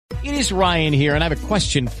It is Ryan here, and I have a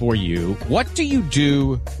question for you. What do you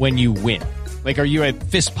do when you win? Like, are you a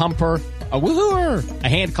fist pumper, a woohooer, a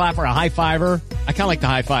hand clapper, a high fiver? I kind of like the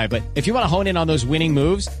high five, but if you want to hone in on those winning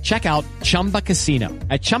moves, check out Chumba Casino.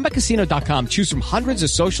 At ChumbaCasino.com, choose from hundreds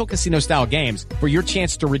of social casino-style games for your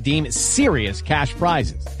chance to redeem serious cash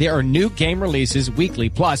prizes. There are new game releases weekly,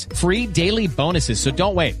 plus free daily bonuses. So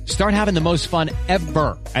don't wait. Start having the most fun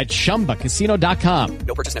ever at ChumbaCasino.com.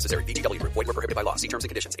 No purchase necessary. VGW Group. Void where prohibited by law. See terms and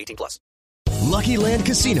conditions. 18+. Lucky Land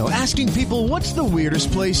Casino, asking people, what's the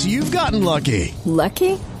weirdest place you've gotten lucky?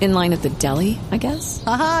 Lucky? In line at the deli, I guess?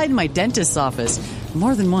 Aha, in my dentist's office.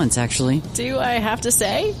 More than once, actually. Do I have to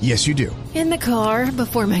say? Yes, you do. In the car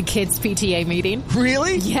before my kids' PTA meeting.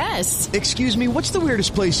 Really? Yes. Excuse me, what's the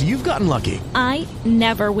weirdest place you've gotten lucky? I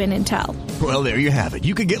never win and tell. Well, there you have it.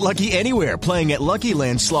 You can get lucky anywhere, playing at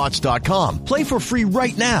LuckyLandSlots.com. Play for free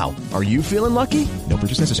right now. Are you feeling lucky? No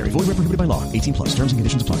purchase necessary. Void where prohibited by law. 18+. Terms and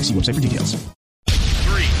conditions apply. See website for details.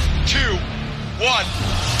 3, 2, 1.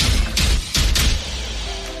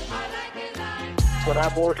 When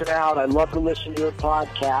I'm working out, I love to listen to your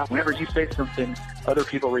podcast. Whenever you say something, other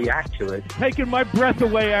people react to it. Taking my breath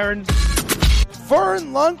away, Aaron.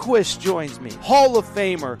 Vern Lundquist joins me. Hall of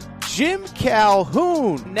Famer Jim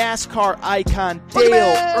Calhoun, NASCAR icon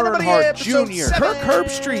Dale Earnhardt Jr. Kirk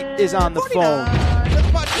Herbstreit is on the phone.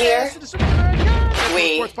 Here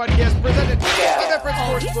we Sports Podcast presented go.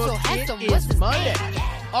 It is Monday,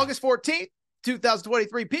 August 14th,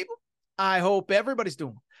 2023. People, I hope everybody's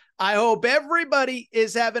doing well. I hope everybody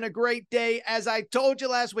is having a great day. As I told you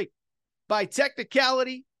last week, by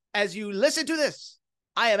technicality, as you listen to this,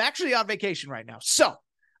 I am actually on vacation right now. So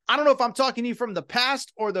I don't know if I'm talking to you from the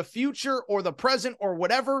past or the future or the present or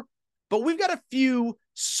whatever, but we've got a few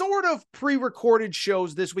sort of pre-recorded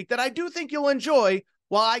shows this week that I do think you'll enjoy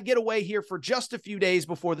while I get away here for just a few days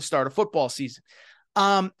before the start of football season.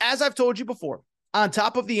 As I've told you before, on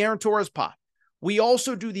top of the Aaron Torres pod, we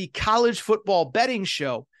also do the college football betting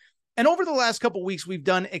show. And over the last couple of weeks, we've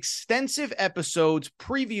done extensive episodes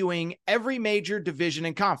previewing every major division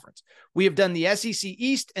and conference. We have done the SEC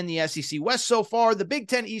East and the SEC West so far, the Big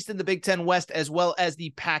Ten East and the Big Ten West, as well as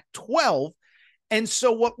the Pac-12. And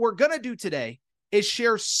so what we're going to do today is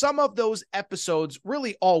share some of those episodes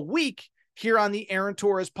really all week here on the Aaron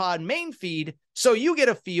Torres pod main feed, so you get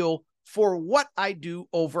a feel for what I do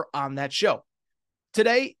over on that show.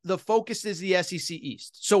 Today, the focus is the SEC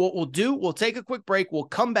East. So what we'll do, we'll take a quick break. We'll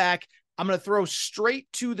come back. I'm going to throw straight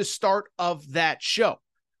to the start of that show.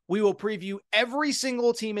 We will preview every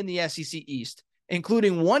single team in the SEC East,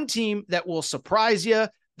 including one team that will surprise you,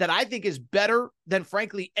 that I think is better than,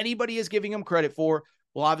 frankly, anybody is giving them credit for.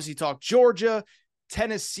 We'll obviously talk Georgia,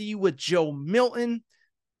 Tennessee with Joe Milton,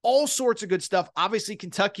 all sorts of good stuff. Obviously,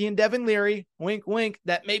 Kentucky and Devin Leary, wink, wink.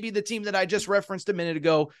 That may be the team that I just referenced a minute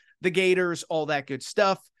ago. The Gators, all that good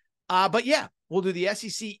stuff. But yeah, we'll do the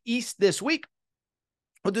SEC East this week.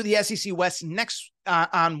 We'll do the SEC West next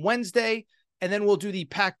on Wednesday, and then we'll do the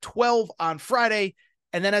Pac-12 on Friday.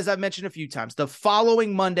 And then, as I've mentioned a few times, the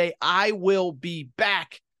following Monday, I will be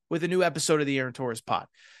back with a new episode of the Aaron Torres pod.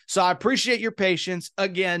 So I appreciate your patience.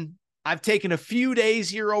 Again, I've taken a few days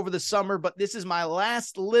here over the summer, but this is my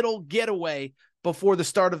last little getaway before the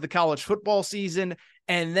start of the college football season.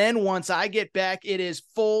 And then once I get back, it is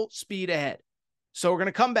full speed ahead. So we're going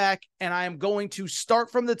to come back, and I am going to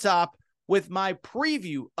start from the top with my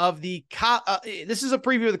preview of the this is a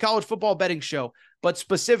preview of the college football betting show, but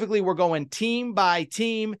specifically we're going team by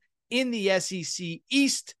team in the SEC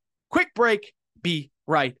East. Quick break, be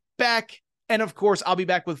right back. And of course, I'll be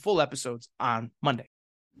back with full episodes on Monday.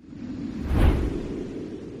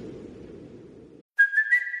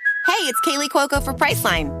 Hey, it's Kaylee Cuoco for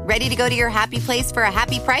Priceline. Ready to go to your happy place for a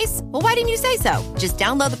happy price? Well, why didn't you say so? Just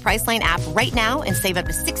download the Priceline app right now and save up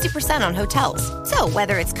to 60% on hotels. So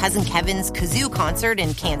whether it's Cousin Kevin's Kazoo Concert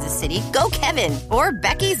in Kansas City, go Kevin, or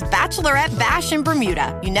Becky's Bachelorette Bash in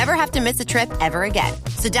Bermuda, you never have to miss a trip ever again.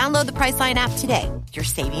 So download the Priceline app today. Your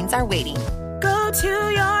savings are waiting. Go to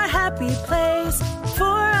your happy place for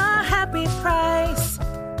a happy price.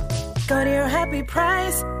 Go to your happy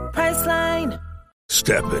price, Priceline.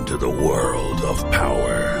 Step into the world of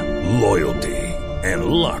power, loyalty, and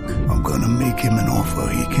luck. I'm gonna make him an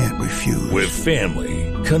offer he can't refuse. With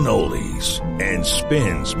family, cannolis, and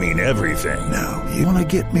spins mean everything. Now, you wanna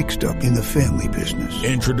get mixed up in the family business.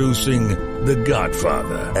 Introducing The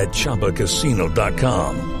Godfather at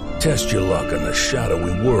ChumbaCasino.com. Test your luck in the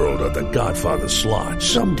shadowy world of The Godfather slot.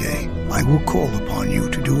 Someday, I will call upon you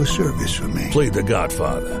to do a service for me. Play The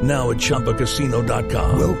Godfather, now at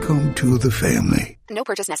ChumbaCasino.com. Welcome to the family. No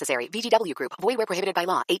purchase necessary. VGW Group. Void where prohibited by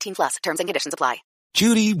law. 18+. Terms and conditions apply.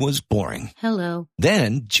 Judy was boring. Hello.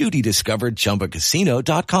 Then Judy discovered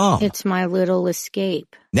ChumbaCasino.com. It's my little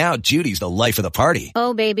escape. Now Judy's the life of the party.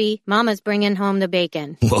 Oh, baby, mama's bringing home the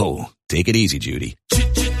bacon. Whoa, take it easy, Judy.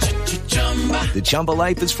 The Chumba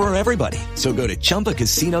life is for everybody. So go to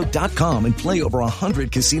ChumbaCasino.com and play over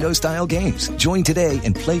 100 casino-style games. Join today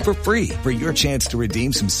and play for free for your chance to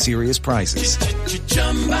redeem some serious prizes.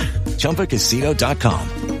 ChumbaCasino.com.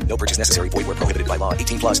 No purchase necessary. Void where prohibited by law.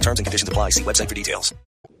 18 plus terms and conditions apply. See website for details.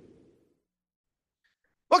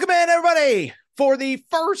 Welcome in, everybody. For the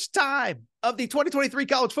first time of the 2023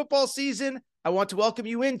 college football season, I want to welcome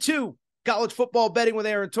you into College Football Betting with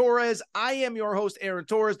Aaron Torres. I am your host, Aaron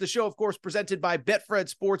Torres. The show, of course, presented by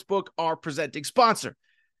Betfred Sportsbook, our presenting sponsor.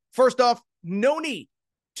 First off, no need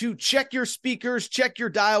to check your speakers, check your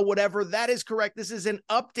dial, whatever. That is correct. This is an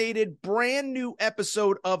updated, brand new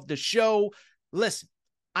episode of the show. Listen,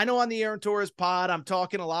 I know on the Aaron Torres pod, I'm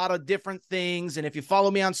talking a lot of different things. And if you follow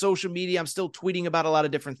me on social media, I'm still tweeting about a lot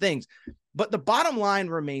of different things. But the bottom line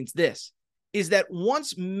remains this, is that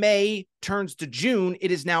once May turns to June,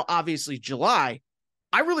 it is now obviously July.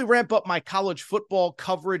 I really ramp up my college football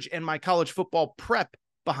coverage and my college football prep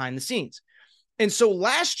behind the scenes. And so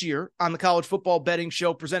last year on the College Football Betting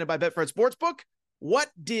Show presented by Betfred Sportsbook, what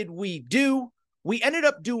did we do? We ended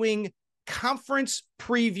up doing conference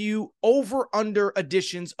preview over-under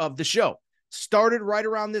editions of the show. Started right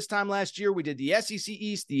around this time last year. We did the SEC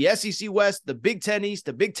East, the SEC West, the Big Ten East,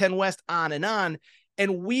 the Big Ten West, on and on.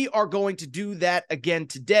 And we are going to do that again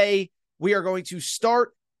today. We are going to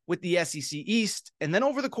start with the SEC East. And then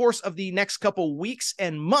over the course of the next couple weeks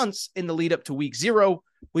and months in the lead up to week 0,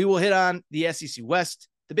 we will hit on the SEC West,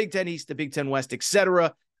 the Big Ten East, the Big Ten West,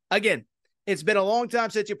 etc. Again, it's been a long time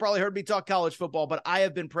since you probably heard me talk college football, but I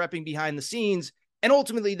have been prepping behind the scenes. And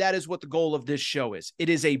ultimately, that is what the goal of this show is. It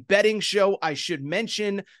is a betting show. I should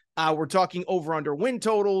mention, we're talking over-under win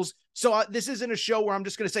totals. So this isn't a show where I'm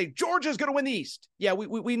just going to say, Georgia's going to win the East. Yeah,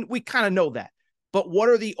 we kind of know that. But what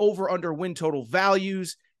are the over-under win total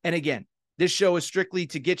values? And again, this show is strictly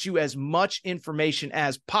to get you as much information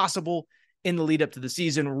as possible in the lead up to the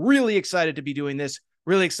season. Really excited to be doing this.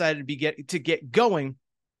 Really excited to get going.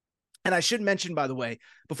 And I should mention, by the way,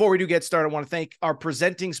 before we do get started, I want to thank our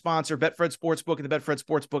presenting sponsor, Betfred Sportsbook and the Betfred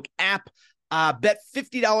Sportsbook app. Bet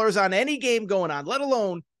 $50 on any game going on, let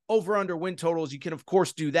alone over-under win totals. You can, of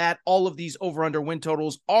course, do that. All of these over-under win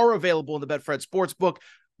totals are available in the Betfred Sportsbook.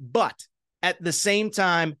 But at the same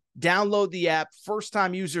time, download the app.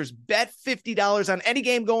 First-time users, bet $50 on any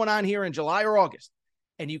game going on here in July or August.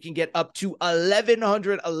 And you can get up to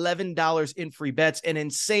 $1,111 in free bets. An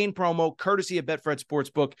insane promo, courtesy of Betfred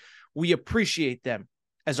Sportsbook. We appreciate them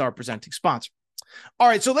as our presenting sponsor. All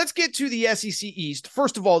right, so let's get to the SEC East.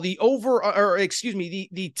 First of all, the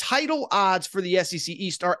title odds for the SEC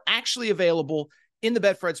East are actually available in the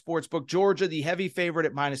Betfred Sportsbook. Georgia, the heavy favorite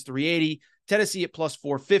at -380, Tennessee at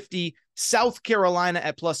 +450, South Carolina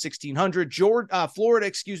at +1,600, Florida,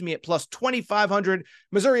 at +2,500,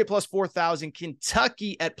 Missouri at +4,000,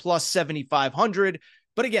 Kentucky at +7,500.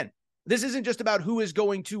 But again, this isn't just about who is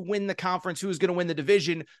going to win the conference, who is going to win the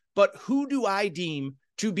division, but who do I deem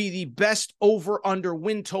to be the best over-under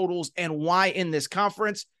win totals and why in this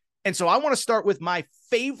conference. And so I want to start with my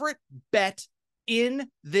favorite bet in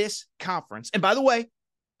this conference. And by the way,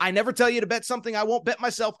 I never tell you to bet something I won't bet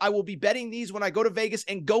myself. I will be betting these when I go to Vegas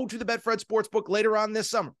and go to the Betfred Sportsbook later on this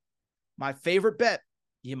summer. My favorite bet,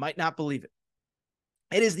 you might not believe it.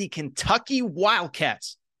 It is the Kentucky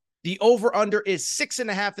Wildcats. The over-under is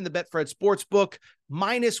 6.5 in the Betfred Sportsbook,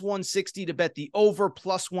 -160 to bet the over,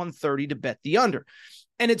 +130 to bet the under.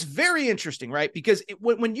 And it's very interesting, right? Because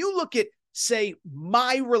when you look at, say,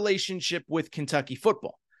 my relationship with Kentucky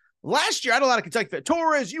football, last year I had a lot of Kentucky fans.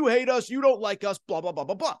 Torres, you hate us, you don't like us, blah, blah, blah,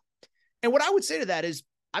 blah, blah. And what I would say to that is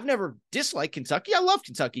I've never disliked Kentucky. I love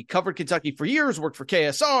Kentucky, covered Kentucky for years, worked for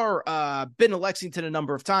KSR, been to Lexington a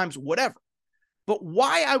number of times, whatever. But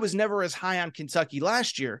why I was never as high on Kentucky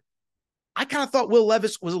last year, I kind of thought Will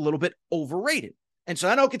Levis was a little bit overrated. And so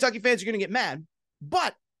I know Kentucky fans are going to get mad,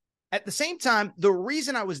 but at the same time, the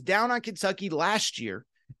reason I was down on Kentucky last year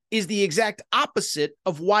is the exact opposite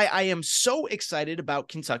of why I am so excited about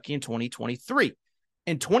Kentucky in 2023.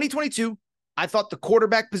 In 2022, I thought the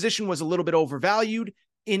quarterback position was a little bit overvalued.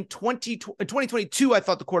 In 2022, I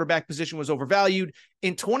thought the quarterback position was overvalued.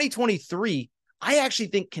 In 2023, I actually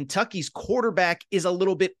think Kentucky's quarterback is a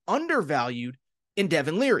little bit undervalued in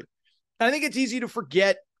Devin Leary. And I think it's easy to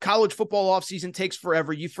forget. College football offseason takes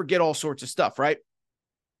forever. You forget all sorts of stuff, right?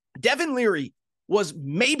 Devin Leary was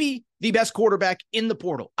maybe the best quarterback in the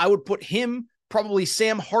portal. I would put him, probably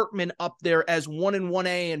Sam Hartman, up there as 1 and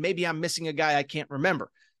 1A, and maybe I'm missing a guy I can't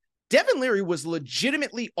remember. Devin Leary was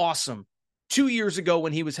legitimately awesome 2 years ago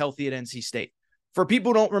when he was healthy at NC State. For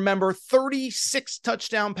people who don't remember, 36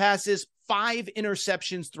 touchdown passes, 5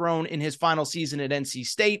 interceptions thrown in his final season at NC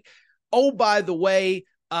State. Oh, by the way,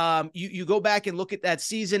 you go back and look at that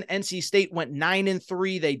season. NC State went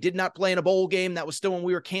 9-3. They did not play in a bowl game. That was still when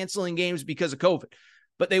we were canceling games because of COVID.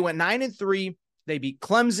 But they went 9-3. They beat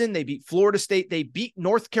Clemson. They beat Florida State. They beat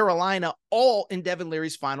North Carolina, all in Devin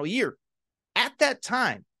Leary's final year. At that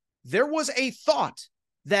time, there was a thought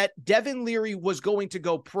that Devin Leary was going to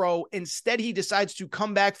go pro. Instead, he decides to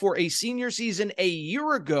come back for a senior season a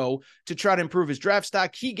year ago to try to improve his draft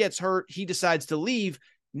stock. He gets hurt. He decides to leave.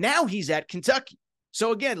 Now he's at Kentucky.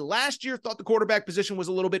 So again, last year thought the quarterback position was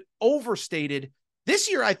a little bit overstated. This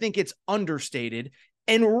year, I think it's understated.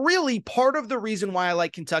 And really part of the reason why I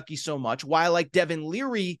like Kentucky so much, why I like Devin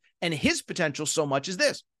Leary and his potential so much is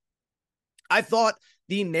this. I thought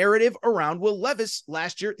the narrative around Will Levis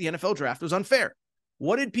last year at the NFL draft was unfair.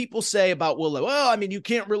 What did people say about Will Levis? Well, I mean, you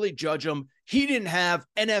can't really judge him. He didn't have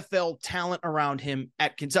NFL talent around him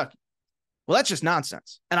at Kentucky. Well, that's just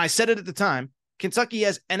nonsense. And I said it at the time. Kentucky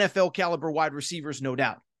has NFL caliber wide receivers, no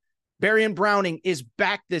doubt. Barian Browning is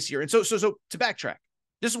back this year. And so to backtrack,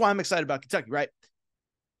 this is why I'm excited about Kentucky, right?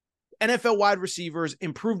 NFL wide receivers,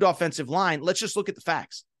 improved offensive line. Let's just look at the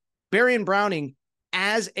facts. Barian Browning,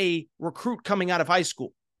 as a recruit coming out of high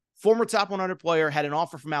school, former top 100 player, had an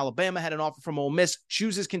offer from Alabama, had an offer from Ole Miss,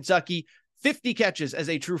 chooses Kentucky, 50 catches as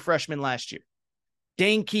a true freshman last year.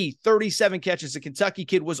 Dane Key, 37 catches. The Kentucky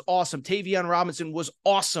kid was awesome. Tavion Robinson was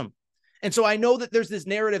awesome. And so I know that there's this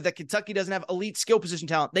narrative that Kentucky doesn't have elite skill position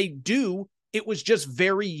talent. They do. It was just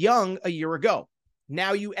very young a year ago.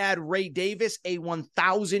 Now you add Ray Davis, a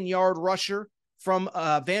 1,000-yard rusher from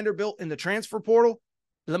Vanderbilt in the transfer portal.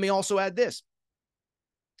 Let me also add this.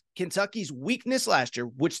 Kentucky's weakness last year,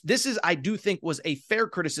 which this is, I do think was a fair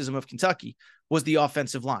criticism of Kentucky, was the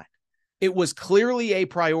offensive line. It was clearly a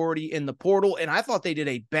priority in the portal, and I thought they did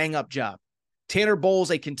a bang-up job. Tanner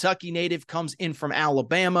Bowles, a Kentucky native, comes in from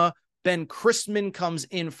Alabama. Ben Christman comes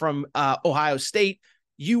in from Ohio State.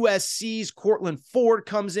 USC's Cortland Ford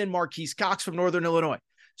comes in. Marquise Cox from Northern Illinois.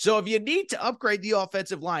 So if you need to upgrade the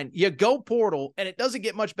offensive line, you go portal, and it doesn't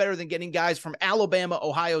get much better than getting guys from Alabama,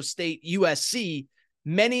 Ohio State, USC.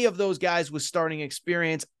 Many of those guys with starting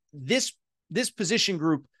experience. This position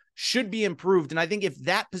group should be improved. And I think if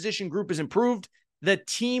that position group is improved, the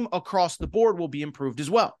team across the board will be improved as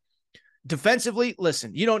well. Defensively,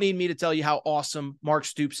 listen, you don't need me to tell you how awesome Mark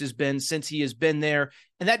Stoops has been since he has been there.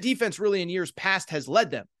 And that defense really in years past has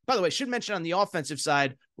led them. By the way, should mention on the offensive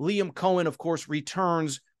side, Liam Cohen, of course,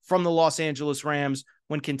 returns from the Los Angeles Rams.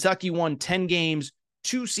 When Kentucky won 10 games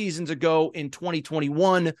 2 seasons ago in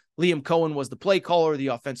 2021, Liam Cohen was the play caller, the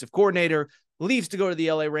offensive coordinator, leaves to go to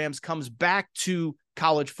the LA Rams, comes back to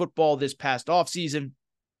college football this past offseason.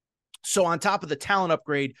 So on top of the talent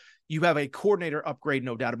upgrade, you have a coordinator upgrade,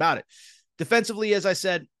 no doubt about it. Defensively, as I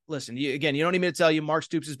said, listen, you don't need me to tell you, Mark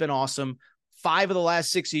Stoops has been awesome. 5 of the last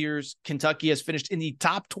 6 years, Kentucky has finished in the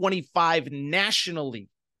top 25 nationally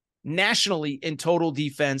in total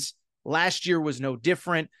defense. Last year was no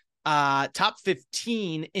different. Top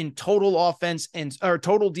 15 in total offense or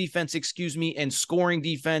total defense, and scoring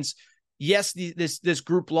defense. Yes, this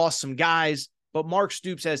group lost some guys, but Mark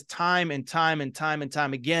Stoops has time and time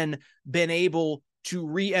again been able to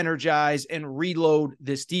re-energize and reload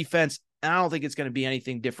this defense. And I don't think it's going to be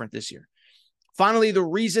anything different this year. Finally, the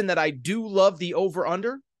reason that I do love the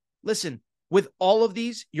over-under, listen, with all of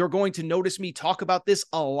these, you're going to notice me talk about this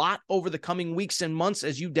a lot over the coming weeks and months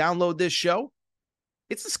as you download this show.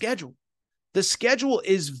 It's the schedule. The schedule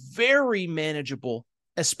is very manageable,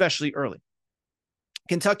 especially early.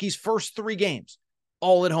 Kentucky's first 3 games,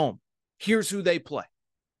 all at home. Here's who they play.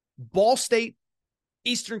 Ball State,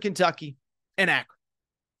 Eastern Kentucky, and Akron.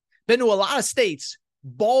 Been to a lot of states.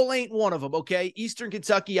 Ball ain't one of them, okay? Eastern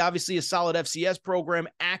Kentucky, obviously a solid FCS program.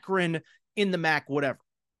 Akron in the MAC, whatever.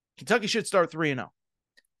 Kentucky should start 3-0.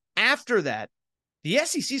 After that, the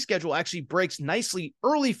SEC schedule actually breaks nicely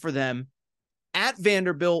early for them at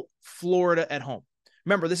Vanderbilt, Florida at home.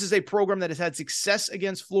 Remember, this is a program that has had success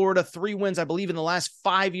against Florida, 3 wins, I believe, in the last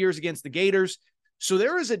 5 years against the Gators. So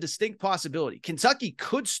there is a distinct possibility. Kentucky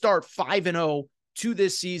could start 5-0 to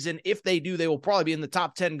this season. If they do, they will probably be in the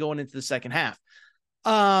top 10 going into the second half.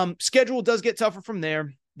 Schedule does get tougher from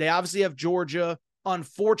there. They obviously have Georgia.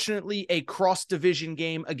 Unfortunately, a cross-division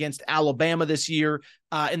game against Alabama this year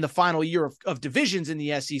in the final year of divisions in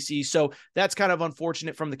the SEC. So that's kind of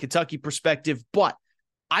unfortunate from the Kentucky perspective. But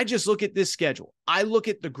I just look at this schedule. I look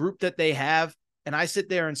at the group that they have, and I sit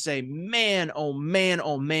there and say, man, oh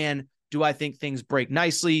man, do I think things break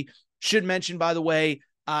nicely. Should mention, by the way,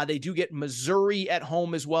 They do get Missouri at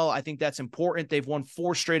home as well. I think that's important. They've won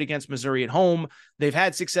 4 straight against Missouri at home. They've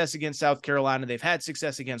had success against South Carolina. They've had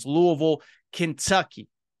success against Louisville. Kentucky,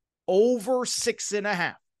 over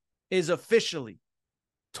 6.5 is officially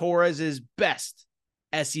Torres's best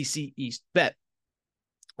SEC East bet.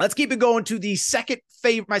 Let's keep it going to the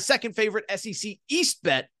my second favorite SEC East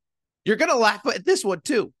bet. You're going to laugh at this one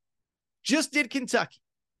too. Just did Kentucky.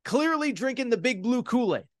 Clearly drinking the big blue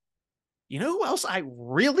Kool-Aid. You know who else I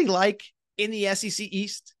really like in the SEC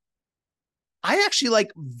East? I actually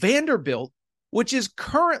like Vanderbilt, which is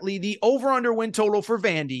currently the over-under win total for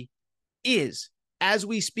Vandy is, as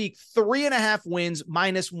we speak, 3.5 wins,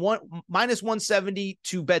 minus 170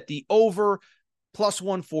 to bet the over, plus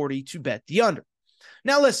 140 to bet the under.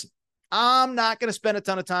 Now, listen, I'm not going to spend a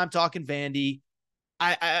ton of time talking Vandy.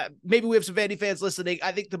 I maybe we have some Vandy fans listening.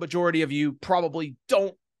 I think the majority of you probably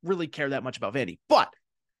don't really care that much about Vandy. But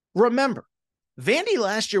remember, Vandy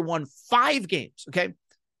last year won 5 games, okay,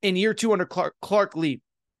 in year 2 under Clark Lee.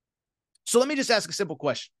 So let me just ask a simple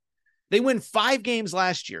question. They win 5 games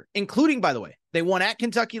last year, including, by the way, they won at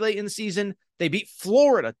Kentucky late in the season. They beat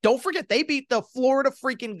Florida. Don't forget, they beat the Florida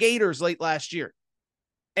freaking Gators late last year.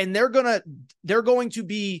 And they're going to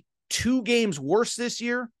be 2 games worse this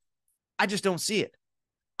year. I just don't see it.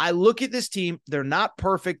 I look at this team. They're not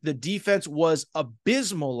perfect. The defense was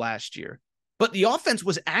abysmal last year, but the offense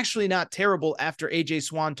was actually not terrible after A.J.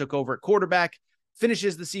 Swan took over at quarterback,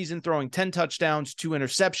 finishes the season throwing 10 touchdowns, 2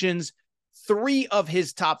 interceptions. 3 of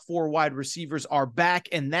his top 4 wide receivers are back,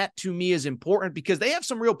 and that to me is important because they have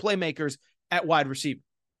some real playmakers at wide receiver.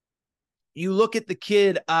 You look at the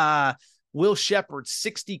kid, Will Shepard,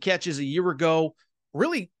 60 catches a year ago,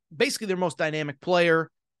 really basically their most dynamic player.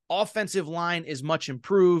 Offensive line is much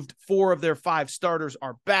improved. 4 of their 5 starters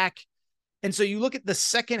are back. And so you look at the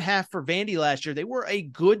second half for Vandy last year, they were a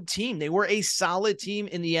good team. They were a solid team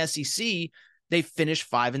in the SEC. They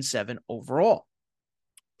finished 5-7 overall.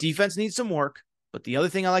 Defense needs some work, but the other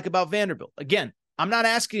thing I like about Vanderbilt, again, I'm not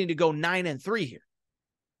asking you to go 9-3 here.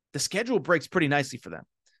 The schedule breaks pretty nicely for them.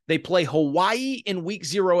 They play Hawaii in week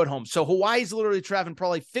 0 at home. So Hawaii's literally traveling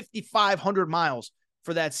probably 5,500 miles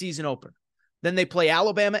for that season opener. Then they play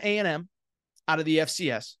Alabama A&M out of the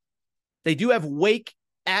FCS. They do have Wake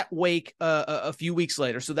at Wake a few weeks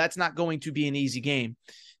later, so that's not going to be an easy game.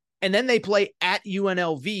 And then they play at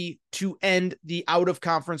UNLV to end the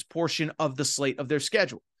out-of-conference portion of the slate of their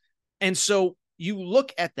schedule. And so you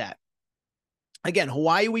look at that. Again,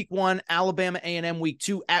 Hawaii week 1, Alabama A&M week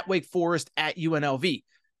 2, at Wake Forest, at UNLV.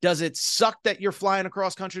 Does it suck that you're flying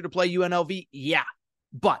across country to play UNLV? Yeah,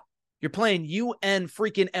 but you're playing UN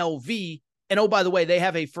freaking LV. And oh, by the way, they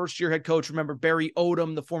have a first-year head coach. Remember, Barry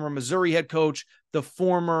Odom, the former Missouri head coach, the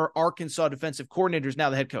former Arkansas defensive coordinator, is now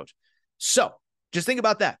the head coach. So just think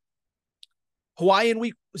about that. Hawaii in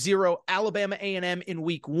week 0, Alabama A&M in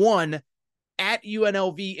week 1, at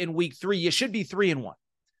UNLV in week 3. You should be 3-1.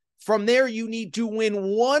 From there, you need to win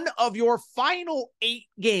 1 of your final 8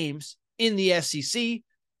 games in the SEC.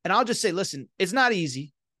 And I'll just say, listen, it's not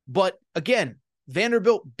easy. But again,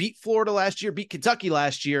 Vanderbilt beat Florida last year, beat Kentucky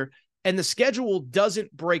last year. And the schedule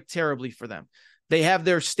doesn't break terribly for them. They have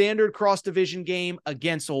their standard cross-division game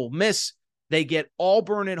against Ole Miss. They get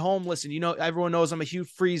Auburn at home. Listen, you know, everyone knows I'm a Hugh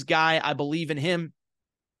Freeze guy. I believe in him.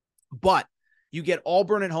 But you get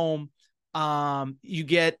Auburn at home. You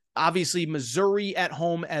get, obviously, Missouri at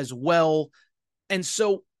home as well. And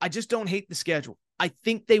so I just don't hate the schedule. I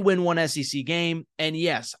think they win 1 SEC game. And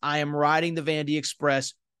yes, I am riding the Vandy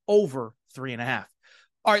Express over 3.5.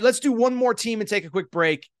 All right, let's do one more team and take a quick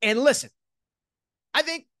break. And listen, I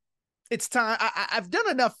think it's time. I've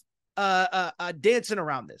done enough dancing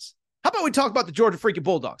around this. How about we talk about the Georgia freaking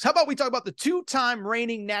Bulldogs? How about we talk about the 2-time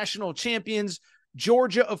reigning national champions?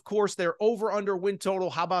 Georgia, of course, their over-under win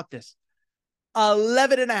total. How about this?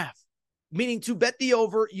 11.5, meaning to bet the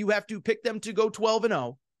over, you have to pick them to go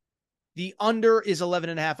 12-0. The under is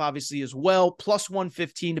 11.5, obviously, as well, plus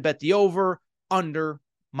 115 to bet the over, under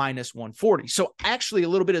minus 140. So actually a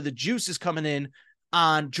little bit of the juice is coming in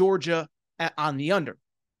on Georgia on the under.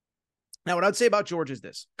 Now, what I'd say about Georgia is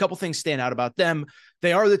this. A couple things stand out about them.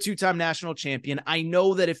 They are the 2-time national champion. I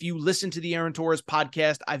know that if you listen to the Aaron Torres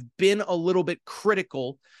podcast, I've been a little bit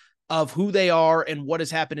critical of who they are and what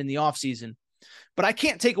has happened in the offseason. But I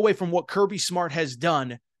can't take away from what Kirby Smart has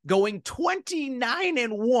done, going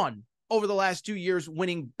 29-1 over the last 2 years,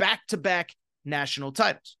 winning back-to-back national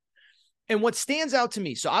titles. And what stands out to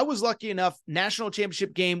me, so I was lucky enough, national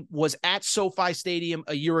championship game was at SoFi Stadium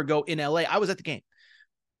a year ago in LA. I was at the game.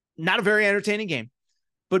 Not a very entertaining game,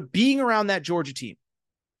 but being around that Georgia team,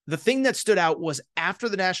 the thing that stood out was after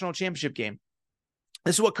the national championship game,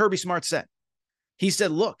 this is what Kirby Smart said. He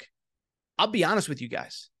said, look, I'll be honest with you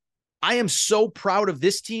guys. I am so proud of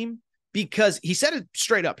this team because he said it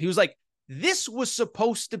straight up. He was like, this was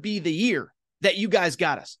supposed to be the year that you guys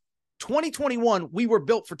got us. 2021, we were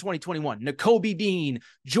built for 2021. Nakobe Dean,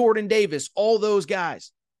 Jordan Davis, all those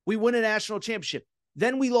guys. We win a national championship.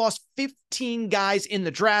 Then we lost 15 guys in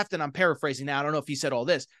the draft, and I'm paraphrasing now. I don't know if he said all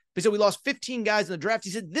this, but he said we lost 15 guys in the draft.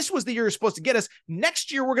 He said this was the year you're supposed to get us.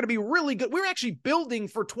 Next year, we're going to be really good. We were actually building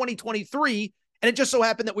for 2023, and it just so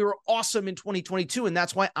happened that we were awesome in 2022, and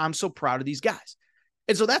that's why I'm so proud of these guys.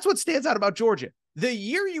 And so that's what stands out about Georgia. The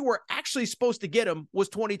year you were actually supposed to get them was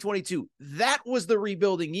 2022. That was the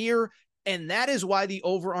rebuilding year, and that is why the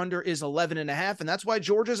over-under is 11.5, and that's why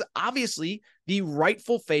Georgia's obviously the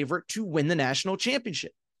rightful favorite to win the national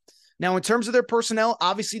championship. Now, in terms of their personnel,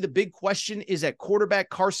 obviously the big question is at quarterback.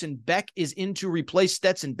 Carson Beck is in to replace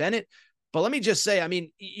Stetson Bennett. But let me just say, I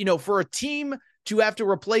mean, you know, for a team to have to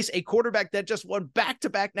replace a quarterback that just won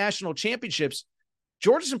back-to-back national championships,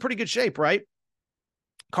 Georgia's in pretty good shape, right?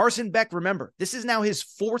 Carson Beck, remember, this is now his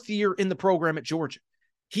 4th year in the program at Georgia.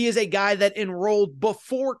 He is a guy that enrolled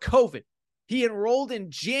before COVID. He enrolled in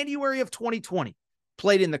January of 2020,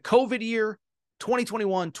 played in the COVID year,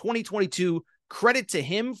 2021, 2022. Credit to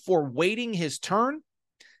him for waiting his turn.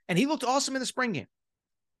 And he looked awesome in the spring game.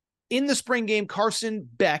 In the spring game, Carson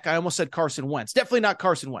Beck, I almost said Carson Wentz, definitely not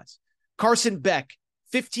Carson Wentz. Carson Beck,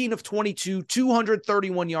 15 of 22,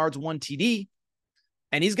 231 yards, 1 TD.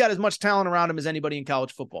 And he's got as much talent around him as anybody in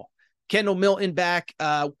college football. Kendall Milton back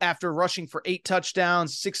after rushing for 8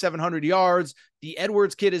 touchdowns, 700 yards. The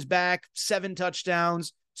Edwards kid is back, 7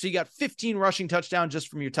 touchdowns. So you got 15 rushing touchdowns just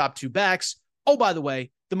from your top 2 backs. Oh, by the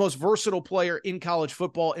way, the most versatile player in college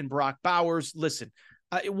football in Brock Bowers. Listen,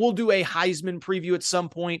 we'll do a Heisman preview at some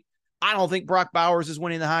point. I don't think Brock Bowers is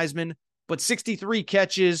winning the Heisman, but 63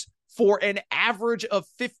 catches for an average of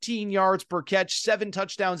 15 yards per catch, 7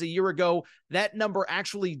 touchdowns a year ago. That number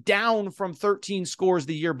actually down from 13 scores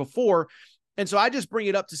the year before. And so I just bring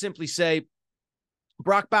it up to simply say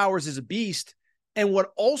Brock Bowers is a beast. And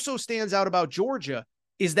what also stands out about Georgia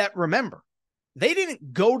is that, remember, they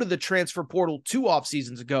didn't go to the transfer portal 2 off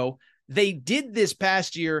seasons ago. They did this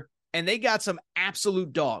past year, and they got some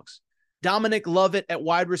absolute dogs. Dominic Lovett at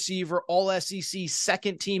wide receiver, all SEC,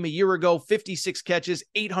 second team a year ago, 56 catches,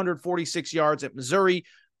 846 yards at Missouri.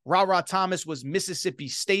 Ra Thomas was Mississippi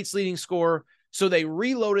State's leading scorer. So they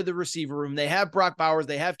reloaded the receiver room. They have Brock Bowers.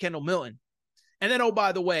 They have Kendall Milton. And then, oh,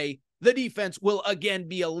 by the way, the defense will again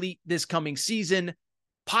be elite this coming season,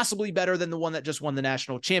 possibly better than the one that just won the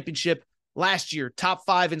national championship. Last year, top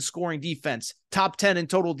 5 in scoring defense, top 10 in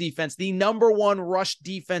total defense, the number 1 rush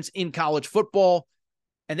defense in college football.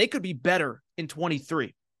 And they could be better in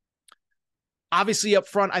 23. Obviously, up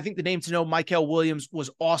front, I think the name to know, Mykel Williams, was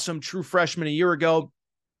awesome. True freshman a year ago.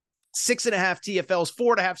 6.5 TFLs,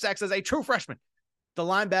 4.5 sacks as a true freshman. The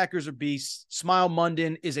linebackers are beasts. Smile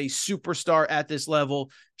Munden is a superstar at this level.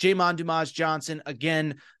 Jamon Dumas-Johnson,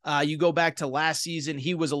 again, you go back to last season,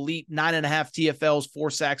 he was elite. 9.5 TFLs, 4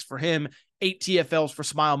 sacks for him. 8 TFLs for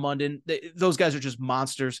Smile Munden. Those guys are just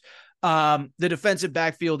monsters. The defensive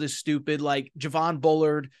backfield is stupid. Like Javon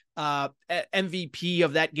Bullard, MVP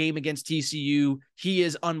of that game against TCU. He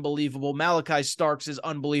is unbelievable. Malachi Starks is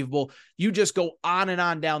unbelievable. You just go on and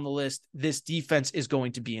on down the list. This defense is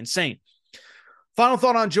going to be insane. Final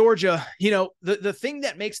thought on Georgia. You know, the thing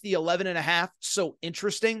that makes the 11.5 so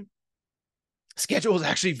interesting, schedule is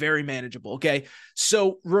actually very manageable. Okay.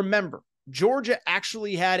 So remember, Georgia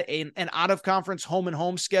actually had an out-of-conference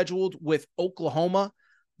home-and-home scheduled with Oklahoma.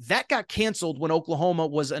 That got canceled when Oklahoma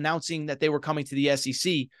was announcing that they were coming to the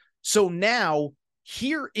SEC. So now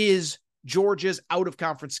here is Georgia's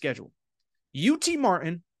out-of-conference schedule. UT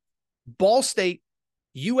Martin, Ball State,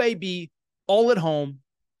 UAB, all at home,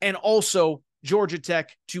 and also Georgia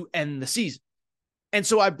Tech to end the season. And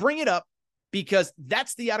so I bring it up because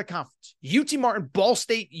that's the out-of-conference. UT Martin, Ball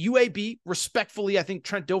State, UAB, respectfully, I think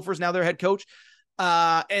Trent Dilfer is now their head coach.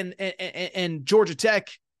 And Georgia Tech,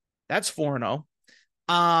 that's 4-0.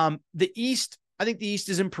 The East, I think the East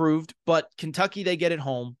is improved, but Kentucky, they get it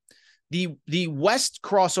home. The West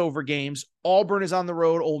crossover games, Auburn is on the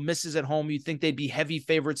road, Ole Miss is at home. You'd think they'd be heavy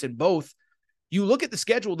favorites in both. You look at the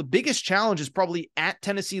schedule, the biggest challenge is probably at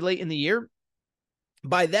Tennessee late in the year.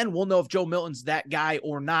 By then, we'll know if Joe Milton's that guy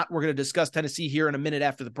or not. We're going to discuss Tennessee here in a minute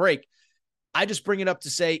after the break. I just bring it up to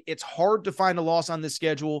say it's hard to find a loss on this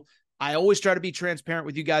schedule. I always try to be transparent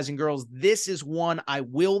with you guys and girls. This is one I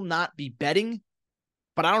will not be betting,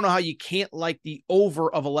 but I don't know how you can't like the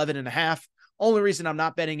over of 11.5. Only reason I'm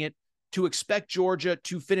not betting it, to expect Georgia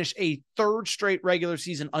to finish a 3rd straight regular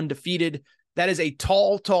season undefeated. That is a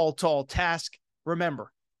tall task.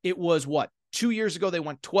 Remember, it was 2 years ago, they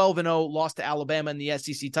went 12-0, lost to Alabama in the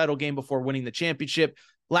SEC title game before winning the championship.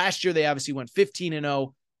 Last year, they obviously went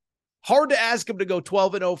 15-0. Hard to ask them to go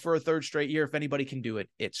 12-0 for a third straight year. If anybody can do it,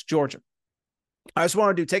 it's Georgia. I just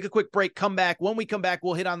want to take a quick break, come back. When we come back,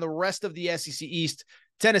 we'll hit on the rest of the SEC East.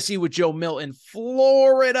 Tennessee with Joe Milton.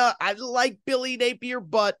 Florida, I like Billy Napier,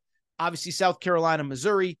 but obviously South Carolina,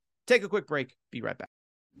 Missouri. Take a quick break. Be right back.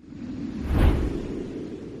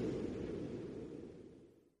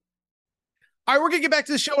 All right, we're going to get back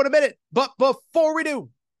to the show in a minute. But before we do,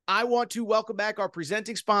 I want to welcome back our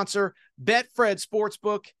presenting sponsor, Betfred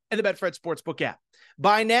Sportsbook and the Betfred Sportsbook app.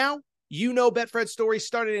 By now, you know Betfred's story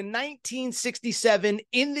started in 1967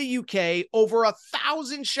 in the UK, over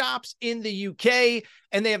 1,000 shops in the UK,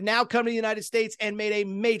 and they have now come to the United States and made a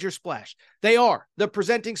major splash. They are the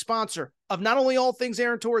presenting sponsor of not only all things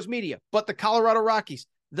Aaron Torres Media, but the Colorado Rockies,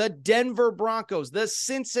 the Denver Broncos, the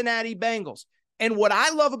Cincinnati Bengals. And what I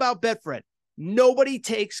love about Betfred, nobody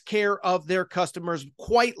takes care of their customers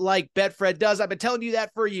quite like Betfred does. I've been telling you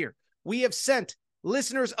that for a year. We have sent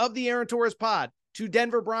listeners of the Aaron Torres pod to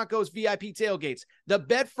Denver Broncos VIP tailgates. The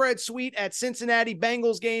Betfred suite at Cincinnati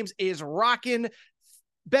Bengals games is rocking.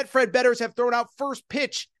 Betfred bettors have thrown out first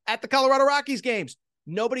pitch at the Colorado Rockies games.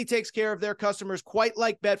 Nobody takes care of their customers quite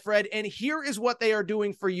like Betfred, and here is what they are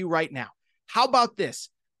doing for you right now. How about this?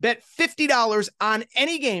 Bet $50 on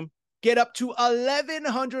any game, get up to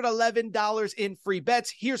 $1,111 in free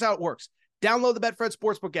bets. Here's how it works. Download the Betfred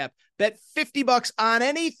Sportsbook app. Bet $50 on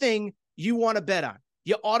anything you want to bet on.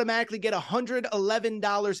 You automatically get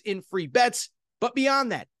 $111 in free bets. But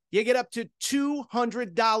beyond that, you get up to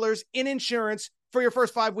 $200 in insurance for your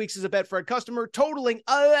first 5 weeks as a Betfred customer, totaling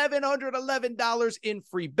 $1,111 in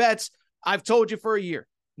free bets. I've told you for a year,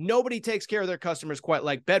 nobody takes care of their customers quite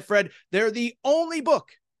like Betfred. They're the only book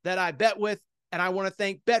that I bet with, and I want to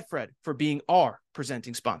thank Betfred for being our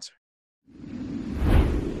presenting sponsor.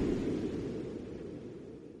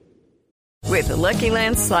 With the Lucky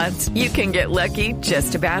Land Slots, you can get lucky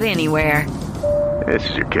just about anywhere. This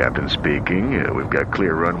is your captain speaking. We've got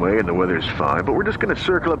clear runway and the weather's fine, but we're just going to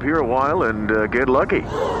circle up here a while and get lucky.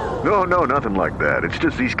 No, nothing like that. It's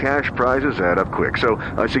just these cash prizes add up quick. So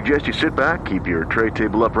I suggest you sit back, keep your tray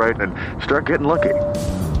table upright, and start getting lucky.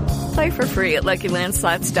 Play for free at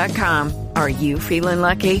LuckyLandSlots.com. Are you feeling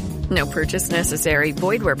lucky? No purchase necessary.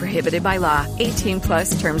 Void where prohibited by law.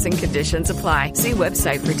 18+ terms and conditions apply. See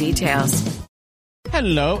website for details.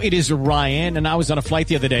 Hello, it is Ryan, and I was on a flight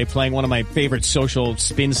the other day playing one of my favorite social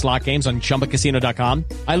spin slot games on ChumbaCasino.com.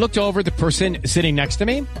 I looked over at the person sitting next to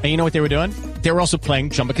me, and you know what they were doing? They were also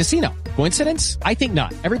playing Chumba Casino. Coincidence? I think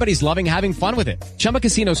not. Everybody's loving having fun with it. Chumba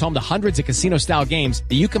Casino is home to hundreds of casino-style games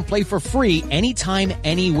that you can play for free anytime,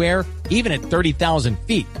 anywhere, even at 30,000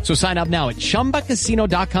 feet. So sign up now at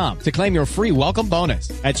ChumbaCasino.com to claim your free welcome bonus.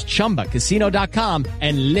 That's ChumbaCasino.com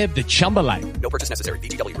and live the Chumba life. No purchase necessary.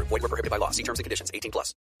 VGW. Void where prohibited by law. See terms and conditions. 18+. All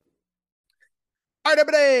right,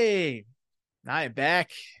 everybody. I am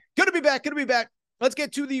back. Good to be back. Let's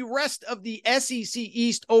get to the rest of the SEC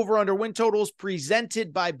East over-under win totals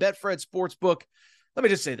presented by Betfred Sportsbook. Let me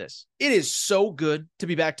just say this. It is so good to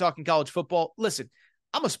be back talking college football. Listen,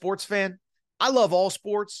 I'm a sports fan. I love all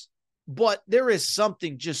sports, but there is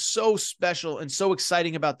something just so special and so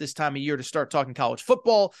exciting about this time of year to start talking college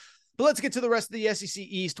football. But let's get to the rest of the SEC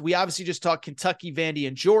East. We obviously just talked Kentucky, Vandy,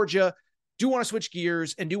 and Georgia. Do want to switch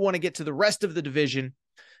gears and do want to get to the rest of the division.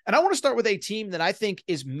 And I want to start with a team that I think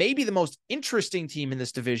is maybe the most interesting team in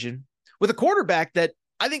this division, with a quarterback that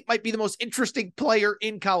I think might be the most interesting player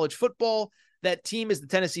in college football. That team is the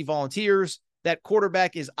Tennessee Volunteers. That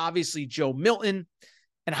quarterback is obviously Joe Milton.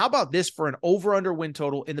 And how about this for an over-under win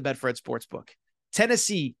total in the Betfred Sportsbook?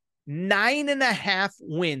 Tennessee, 9.5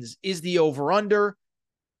 wins is the over-under.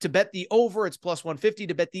 To bet the over, it's plus 150.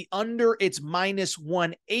 To bet the under, it's minus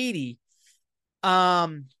 180.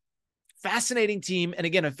 Fascinating team. And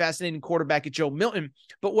again, a fascinating quarterback at Joe Milton.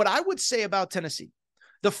 But what I would say about Tennessee,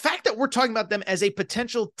 the fact that we're talking about them as a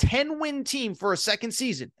potential 10-win team for a second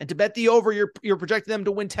season, and to bet the over, you're projecting them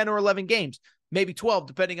to win 10 or 11 games, maybe 12,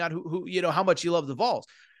 depending on who how much you love the Vols.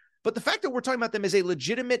 But the fact that we're talking about them as a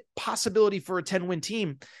legitimate possibility for a 10-win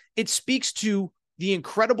team, it speaks to the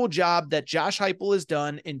incredible job that Josh Heupel has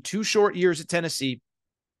done in 2 short years at Tennessee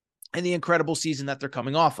and the incredible season that they're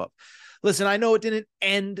coming off of. Listen, I know it didn't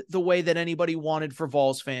end the way that anybody wanted for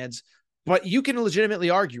Vols fans, but you can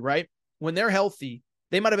legitimately argue, right? When they're healthy,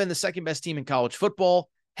 they might have been the second best team in college football.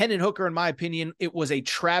 Hendon Hooker, in my opinion, it was a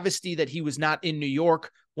travesty that he was not in New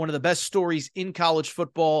York. One of the best stories in college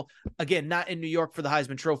football. Again, not in New York for the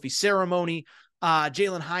Heisman Trophy ceremony.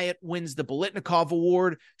 Jalen Hyatt wins the Biletnikoff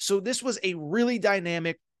Award. So this was a really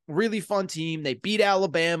dynamic, Really fun team. They beat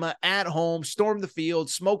Alabama at home, stormed the field,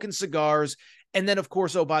 smoking cigars. And then, of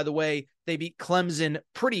course, oh, by the way, they beat Clemson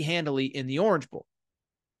pretty handily in the Orange Bowl.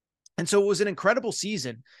 And so it was an incredible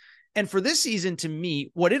season. And for this season, to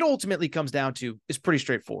me, what it ultimately comes down to is pretty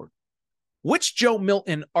straightforward. Which Joe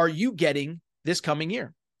Milton are you getting this coming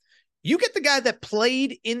year? You get the guy that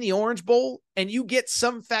played in the Orange Bowl and you get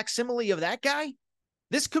some facsimile of that guy.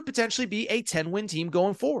 This could potentially be a 10-win team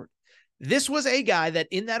going forward. This was a guy that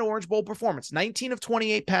in that Orange Bowl performance, 19 of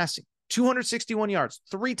 28 passing, 261 yards,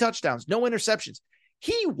 3 touchdowns, no interceptions.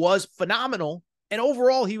 He was phenomenal. And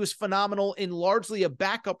overall, he was phenomenal in largely a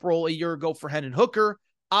backup role a year ago for Hendon Hooker.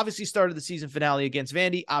 Obviously started the season finale against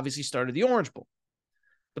Vandy, obviously started the Orange Bowl.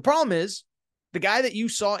 The problem is the guy that you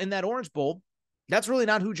saw in that Orange Bowl, that's really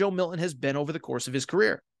not who Joe Milton has been over the course of his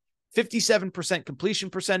career. 57% completion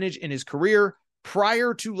percentage in his career.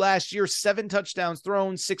 Prior to last year, 7 touchdowns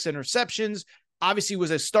thrown, 6 interceptions. Obviously was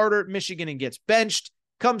a starter at Michigan and gets benched.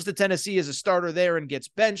 Comes to Tennessee as a starter there and gets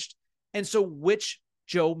benched. And so which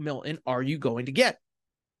Joe Milton are you going to get?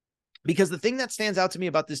 Because the thing that stands out to me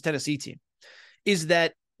about this Tennessee team is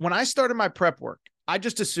that when I started my prep work, I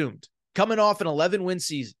just assumed coming off an 11-win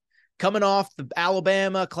season, coming off the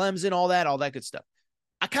Alabama, Clemson, all that good stuff.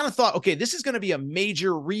 I kind of thought, okay, this is going to be a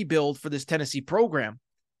major rebuild for this Tennessee program.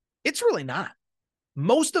 It's really not.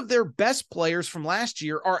 Most of their best players from last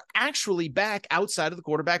year are actually back outside of the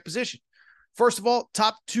quarterback position. First of all,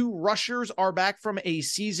 top 2 rushers are back from a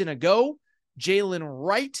season ago. Jalen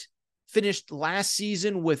Wright finished last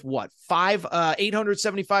season with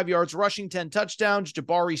 875 yards rushing, 10 touchdowns.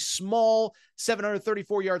 Jabari Small,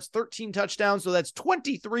 734 yards, 13 touchdowns. So that's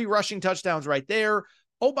 23 rushing touchdowns right there.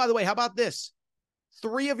 Oh, by the way, how about this?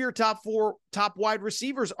 3 of your top 4 top wide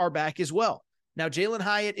receivers are back as well. Now, Jalen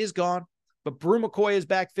Hyatt is gone, but Brew McCoy is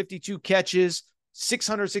back, 52 catches,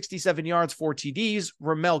 667 yards, 4 TDs.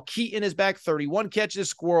 Ramel Keaton is back, 31 catches.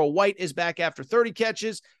 Squirrel White is back after 30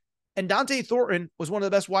 catches. And Dante Thornton was one of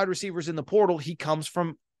the best wide receivers in the portal. He comes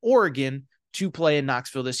from Oregon to play in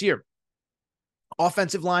Knoxville this year.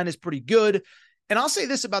 Offensive line is pretty good. And I'll say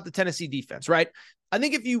this about the Tennessee defense, right? I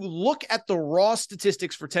think if you look at the raw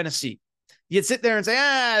statistics for Tennessee, you'd sit there and say,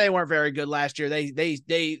 they weren't very good last year.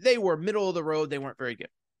 They were middle of the road. They weren't very good.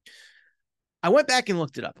 I went back and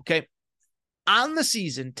looked it up, okay? On the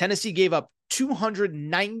season, Tennessee gave up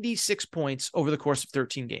 296 points over the course of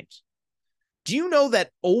 13 games. Do you know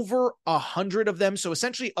that over 100 of them, so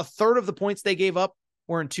essentially a third of the points they gave up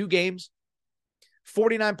were in 2 games?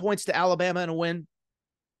 49 points to Alabama in a win,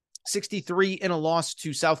 63 in a loss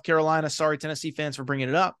to South Carolina. Sorry, Tennessee fans, for bringing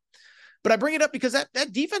it up. But I bring it up because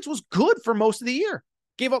that defense was good for most of the year.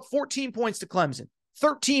 Gave up 14 points to Clemson,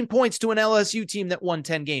 13 points to an LSU team that won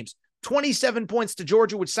 10 games, 27 points to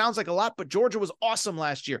Georgia, which sounds like a lot, but Georgia was awesome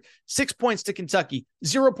last year. 6 points to Kentucky,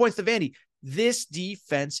 0 points to Vandy. This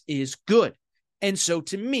defense is good. And so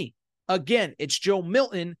to me, again, it's Joe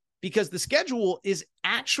Milton because the schedule is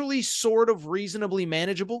actually sort of reasonably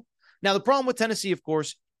manageable. Now, the problem with Tennessee, of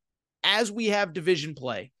course, as we have division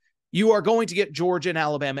play, you are going to get Georgia and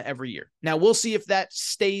Alabama every year. Now, we'll see if that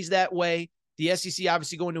stays that way. The SEC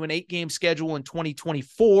obviously going to an 8-game schedule in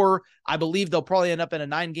 2024. I believe they'll probably end up in a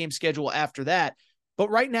 9-game schedule after that. But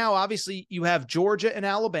right now, obviously, you have Georgia and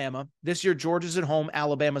Alabama. This year, Georgia's at home,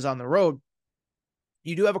 Alabama's on the road.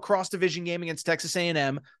 You do have a cross-division game against Texas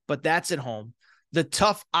A&M, but that's at home. The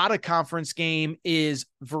tough out-of-conference game is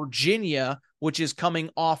Virginia, which is coming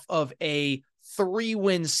off of a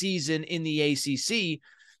 3-win season in the ACC.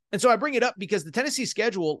 And so I bring it up because the Tennessee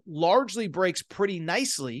schedule largely breaks pretty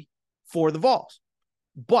nicely for the Vols.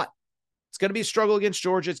 But it's going to be a struggle against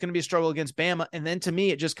Georgia. It's going to be a struggle against Bama. And then to me,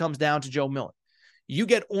 it just comes down to Joe Milton. You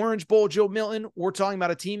get Orange Bowl Joe Milton, we're talking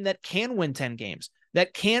about a team that can win 10 games,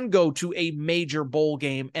 that can go to a major bowl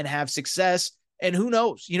game and have success. And who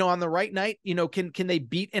knows, on the right night, can they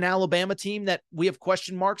beat an Alabama team that we have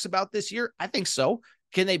question marks about this year? I think so.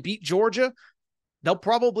 Can they beat Georgia? They'll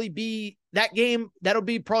probably be that game. That'll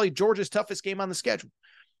be probably Georgia's toughest game on the schedule.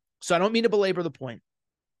 So I don't mean to belabor the point.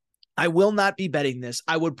 I will not be betting this.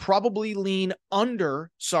 I would probably lean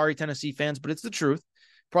under. Sorry, Tennessee fans, but it's the truth.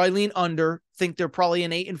 Probably lean under. Think they're probably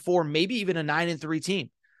an 8-4, maybe even a 9-3 team.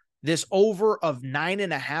 This over of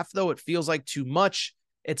 9.5, though, it feels like too much.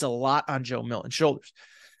 It's a lot on Joe Milton's shoulders.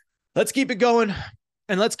 Let's keep it going.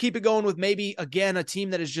 And let's keep it going with maybe, again, a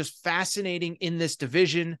team that is just fascinating in this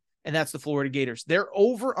division, and that's the Florida Gators. They're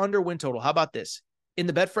over-under win total. How about this? In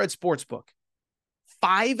the Betfred Sportsbook,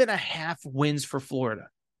 5.5 wins for Florida.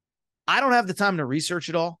 I don't have the time to research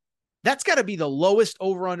it all. That's got to be the lowest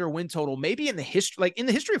over-under win total, maybe in the history, in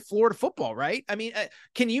the history of Florida football, right? I mean,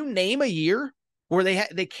 can you name a year where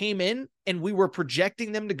they came in and we were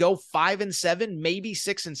projecting them to go 5-7, maybe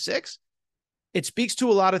 6-6. It speaks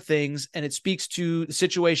to a lot of things, and it speaks to the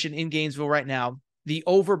situation in Gainesville right now. The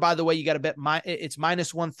over, by the way, you got to bet it's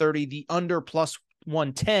minus 130, the under plus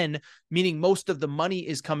 110, meaning most of the money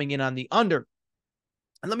is coming in on the under.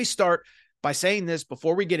 And let me start by saying this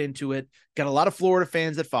before we get into it. Got a lot of Florida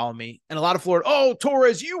fans that follow me, and a lot of Florida. Oh,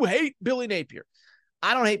 Torres, you hate Billy Napier.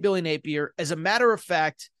 I don't hate Billy Napier. As a matter of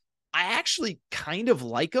fact, I actually kind of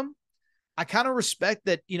like him. I kind of respect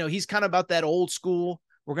that, he's kind of about that old school.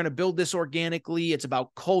 We're going to build this organically. It's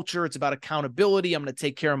about culture. It's about accountability. I'm going to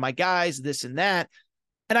take care of my guys, this and that.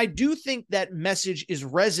 And I do think that message is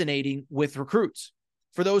resonating with recruits.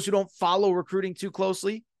 For those who don't follow recruiting too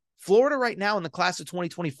closely, Florida right now in the class of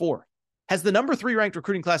 2024 has the number 3 ranked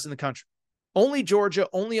recruiting class in the country. Only Georgia,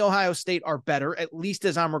 only Ohio State are better, at least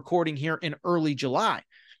as I'm recording here in early July.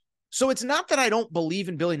 So it's not that I don't believe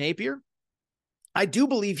in Billy Napier. I do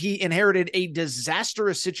believe he inherited a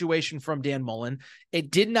disastrous situation from Dan Mullen.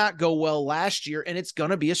 It did not go well last year, and it's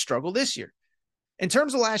going to be a struggle this year. In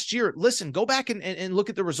terms of last year, listen, go back and look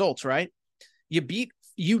at the results, right? You beat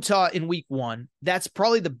Utah in week 1. That's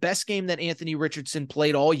probably the best game that Anthony Richardson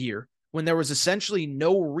played all year, when there was essentially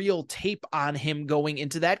no real tape on him going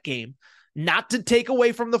into that game. Not to take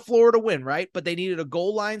away from the Florida win, right? But they needed a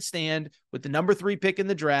goal line stand with the number 3 pick in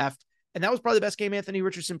the draft, and that was probably the best game Anthony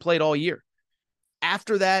Richardson played all year.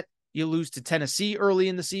 After that, you lose to Tennessee early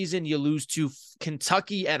in the season. You lose to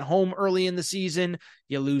Kentucky at home early in the season.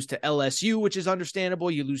 You lose to LSU, which is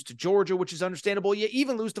understandable. You lose to Georgia, which is understandable. You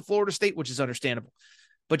even lose to Florida State, which is understandable.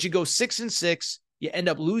 But you go 6-6. You end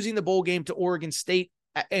up losing the bowl game to Oregon State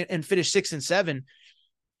and finish 6-7.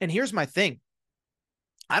 And here's my thing.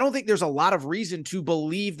 I don't think there's a lot of reason to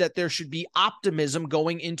believe that there should be optimism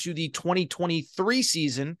going into the 2023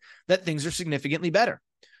 season that things are significantly better.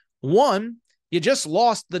 One, you just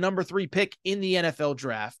lost the number 3 pick in the NFL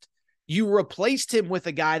draft. You replaced him with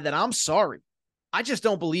a guy that, I'm sorry, I just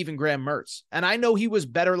don't believe in, Graham Mertz. And I know he was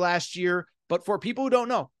better last year, but for people who don't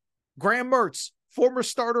know, Graham Mertz, former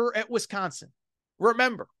starter at Wisconsin.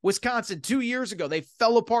 Remember, Wisconsin 2 years ago, they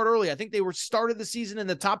fell apart early. I think they were started the season in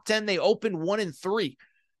the top 10. They opened 1-3.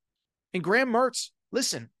 And Graham Mertz,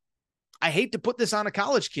 listen, I hate to put this on a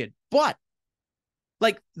college kid, but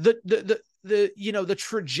like the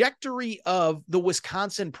trajectory of the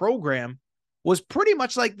Wisconsin program was pretty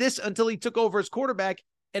much like this until he took over as quarterback.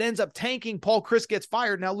 It ends up tanking. Paul Chryst gets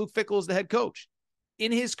fired. Now Luke Fickell is the head coach.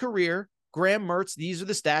 In his career, Graham Mertz, these are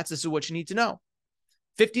the stats. This is what you need to know.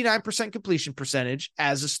 59% completion percentage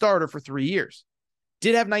as a starter for 3 years.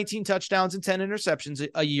 Did have 19 touchdowns and 10 interceptions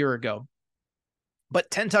a year ago, but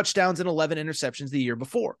 10 touchdowns and 11 interceptions the year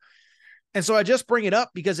before. And so I just bring it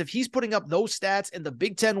up because if he's putting up those stats in the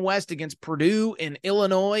Big Ten West against Purdue and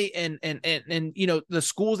Illinois and the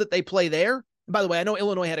schools that they play there. And by the way, I know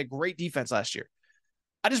Illinois had a great defense last year.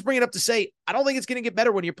 I just bring it up to say, I don't think it's going to get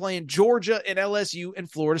better when you're playing Georgia and LSU and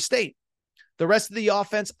Florida State. The rest of the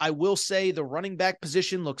offense, I will say the running back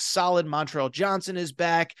position looks solid. Montrell Johnson is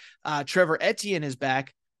back. Trevor Etienne is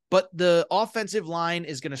back. But the offensive line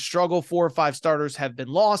is going to struggle. 4 or 5 starters have been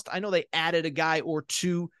lost. I know they added a guy or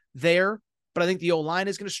two there, but I think the O-line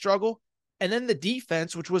is going to struggle. And then the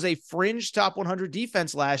defense, which was a fringe top 100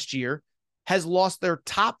 defense last year, has lost their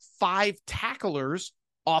top 5 tacklers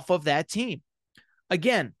off of that team.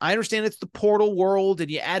 Again, I understand it's the portal world,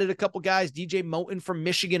 and you added a couple guys, DJ Moten from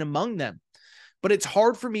Michigan among them. But it's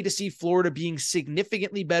hard for me to see Florida being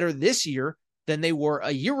significantly better this year than they were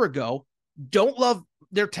a year ago. Don't love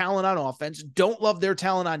their talent on offense. Don't love their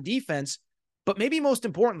talent on defense. But maybe most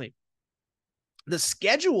importantly, the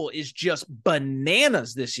schedule is just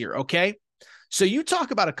bananas this year, okay? So you talk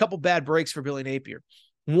about a couple bad breaks for Billy Napier.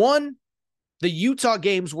 One, the Utah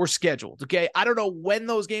games were scheduled, okay? I don't know when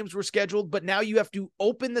those games were scheduled, but now you have to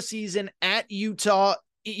open the season at Utah,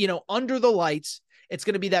 under the lights. It's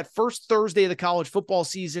going to be that first Thursday of the college football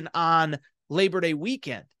season on Labor Day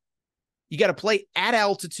weekend. You got to play at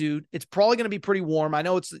altitude. It's probably going to be pretty warm. I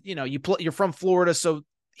know it's, you're from Florida, so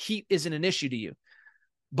heat isn't an issue to you.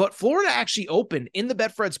 But Florida actually opened in the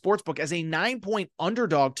Betfred Sportsbook as a 9-point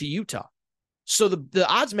underdog to Utah. So the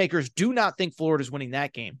odds makers do not think Florida's winning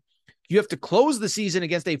that game. You have to close the season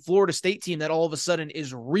against a Florida State team that all of a sudden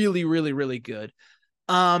is really, really, really good.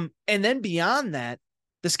 And then beyond that,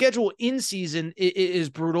 the schedule in season is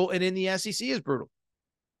brutal, and in the SEC is brutal.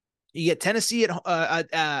 You get Tennessee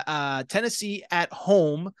at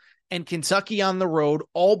home and Kentucky on the road,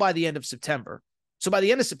 all by the end of September. So by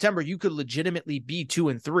the end of September, you could legitimately be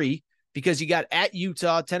 2-3 because you got at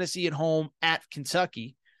Utah, Tennessee at home, at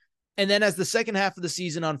Kentucky. And then as the second half of the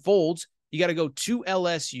season unfolds, you got to go to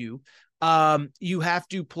LSU. You have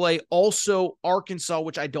to play also Arkansas,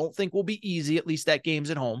 which I don't think will be easy. At least that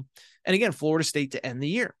game's at home. And again, Florida State to end the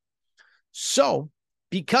year. So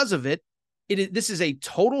because of it, this is a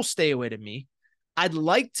total stay away to me. I'd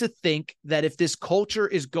like to think that if this culture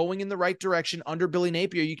is going in the right direction under Billy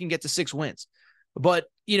Napier, you can get to 6 wins. But,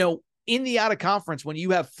 in the out of conference, when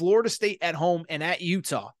you have Florida State at home and at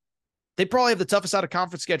Utah, they probably have the toughest out of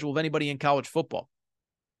conference schedule of anybody in college football.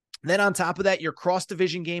 Then on top of that, your cross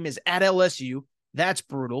division game is at LSU. That's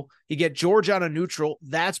brutal. You get Georgia on a neutral.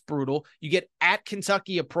 That's brutal. You get at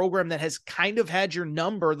Kentucky, a program that has kind of had your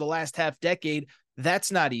number the last half decade.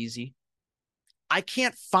 That's not easy. I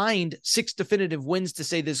can't find 6 definitive wins to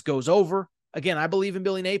say this goes over. Again, I believe in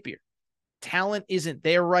Billy Napier. Talent isn't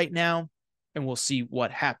there right now, and we'll see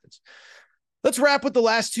what happens. Let's wrap with the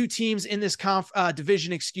last 2 teams in this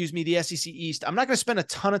division, the SEC East. I'm not going to spend a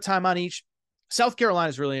ton of time on each. South Carolina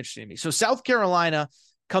is really interesting to me. So South Carolina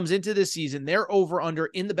comes into this season, their over-under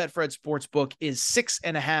in the Betfred Sportsbook is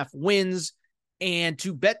 6.5 wins. And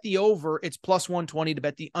to bet the over, it's plus 120. To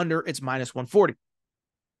bet the under, it's minus 140.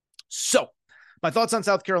 So my thoughts on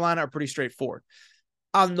South Carolina are pretty straightforward.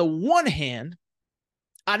 On the one hand,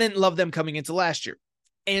 I didn't love them coming into last year.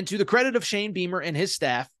 And to the credit of Shane Beamer and his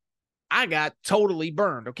staff, I got totally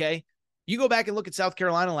burned, okay? You go back and look at South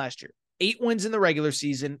Carolina last year. 8 wins in the regular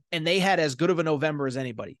season, and they had as good of a November as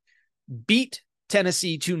anybody. Beat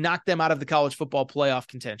Tennessee to knock them out of the college football playoff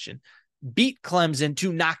contention. Beat Clemson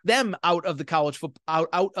to knock them out of the college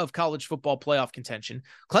football playoff contention.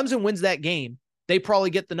 Clemson wins that game. They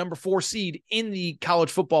probably get the number 4 seed in the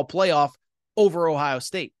college football playoff over Ohio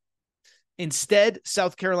State. Instead,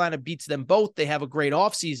 South Carolina beats them both. They have a great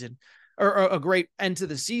offseason or a great end to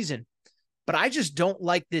the season. But I just don't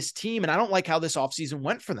like this team, and I don't like how this offseason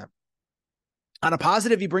went for them. On a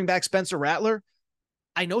positive, you bring back Spencer Rattler.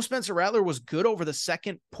 I know Spencer Rattler was good over the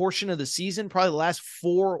second portion of the season, probably the last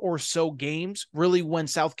 4 or so games, really when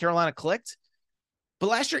South Carolina clicked. But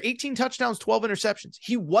last year, 18 touchdowns, 12 interceptions.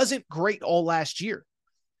 He wasn't great all last year.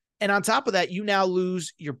 And on top of that, you now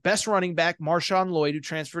lose your best running back, Marshawn Lloyd, who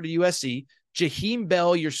transferred to USC. Jaheim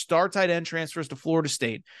Bell, your star tight end, transfers to Florida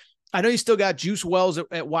State. I know you still got Juice Wells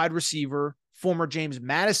at wide receiver, former James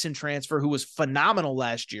Madison transfer, who was phenomenal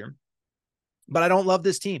last year. But I don't love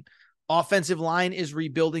this team. Offensive line is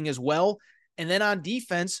rebuilding as well. And then on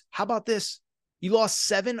defense, how about this? You lost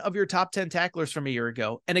 7 of your top 10 tacklers from a year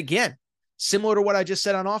ago. And again, similar to what I just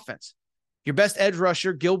said on offense, your best edge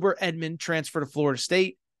rusher, Gilbert Edmond, transferred to Florida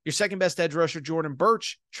State. Your second best edge rusher, Jordan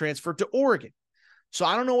Birch, transferred to Oregon. So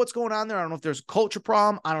I don't know what's going on there. I don't know if there's a culture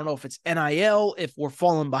problem. I don't know if it's NIL, if we're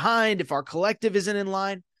falling behind, if our collective isn't in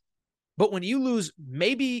line. But when you lose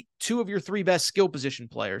maybe 2 of your 3 best skill position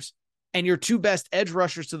players and your 2 best edge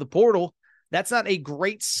rushers to the portal, that's not a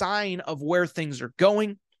great sign of where things are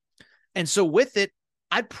going. And so with it,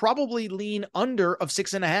 I'd probably lean under of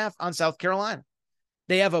 6.5 on South Carolina.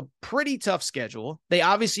 They have a pretty tough schedule. They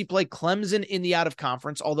obviously play Clemson in the out of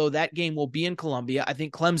conference, although that game will be in Columbia. I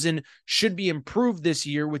think Clemson should be improved this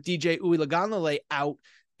year with DJ Uiagalelei out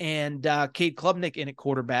and Cade Klubnik in at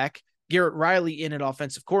quarterback, Garrett Riley in at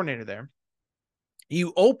offensive coordinator there.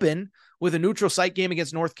 You open with a neutral site game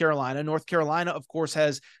against North Carolina. North Carolina, of course,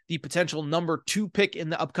 has the potential number 2 pick in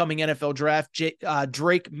the upcoming NFL draft,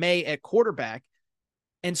 Drake May at quarterback.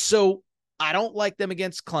 And so I don't like them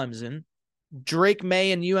against Clemson. Drake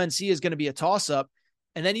May and UNC is going to be a toss-up.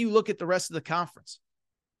 And then you look at the rest of the conference.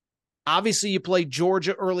 Obviously, you play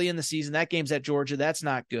Georgia early in the season. That game's at Georgia. That's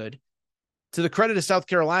not good. To the credit of South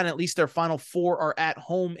Carolina, at least their final 4 are at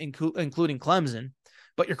home, including Clemson.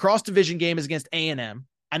 But your cross-division game is against A&M.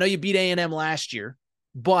 I know you beat A&M last year,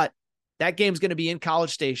 but that game's going to be in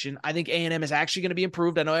College Station. I think A&M is actually going to be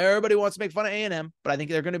improved. I know everybody wants to make fun of A&M, but I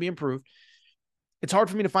think they're going to be improved. It's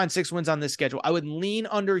hard for me to find 6 wins on this schedule. I would lean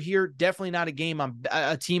under here. Definitely not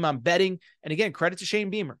a team I'm betting. And again, credit to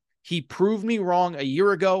Shane Beamer. He proved me wrong a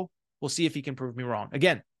year ago. We'll see if he can prove me wrong.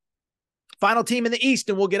 Again, final team in the East,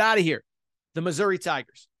 and we'll get out of here. The Missouri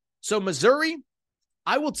Tigers. So Missouri,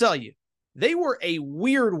 I will tell you, they were a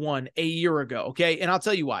weird one a year ago, okay? And I'll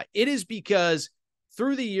tell you why. It is because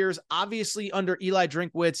through the years, obviously under Eli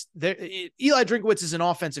Drinkwitz, Eli Drinkwitz is an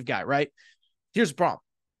offensive guy, right? Here's the problem.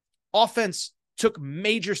 Offense took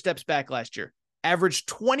major steps back last year. Averaged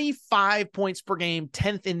 25 points per game,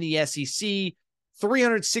 10th in the SEC,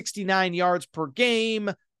 369 yards per game,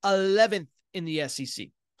 11th in the SEC.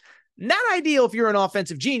 Not ideal if you're an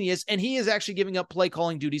offensive genius, and he is actually giving up play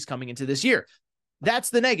calling duties coming into this year. That's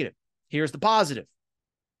the negative. Here's the positive.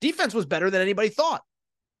 Defense was better than anybody thought.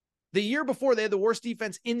 The year before, they had the worst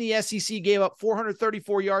defense in the SEC, gave up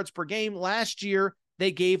 434 yards per game. Last year,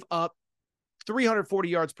 they gave up 340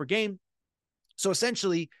 yards per game. So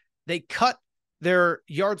essentially, they cut their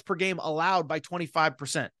yards per game allowed by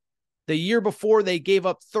 25%. The year before, they gave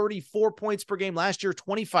up 34 points per game. Last year,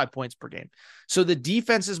 25 points per game. So the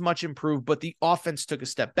defense is much improved, but the offense took a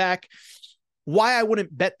step back. Why I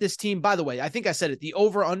wouldn't bet this team, by the way, I think I said it. The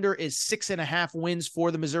over-under is 6.5 wins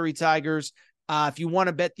for the Missouri Tigers. If you want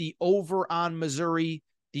to bet the over on Missouri,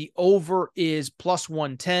 the over is plus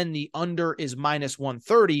 110. The under is minus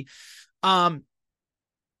 130.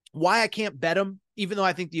 Why I can't bet them, even though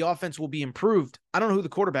I think the offense will be improved, I don't know who the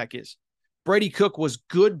quarterback is. Brady Cook was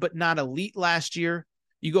good, but not elite last year.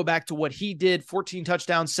 You go back to what he did, 14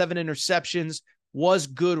 touchdowns, 7 interceptions, was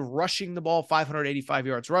good rushing the ball, 585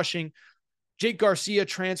 yards rushing. Jake Garcia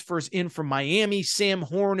transfers in from Miami. Sam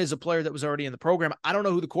Horn is a player that was already in the program. I don't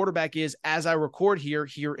know who the quarterback is as I record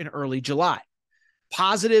here in early July.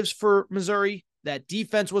 Positives for Missouri. That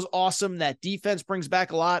defense was awesome. That defense brings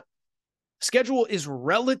back a lot. Schedule is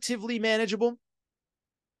relatively manageable.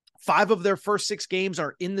 5 of their first 6 games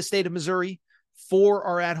are in the state of Missouri. 4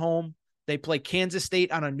 are at home. They play Kansas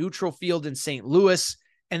State on a neutral field in St. Louis.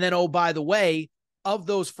 And then, oh, by the way, of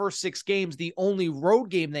those first 6 games, the only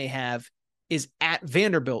road game they have is at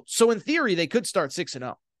Vanderbilt. So in theory, they could start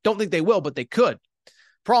 6-0. Don't think they will, but they could.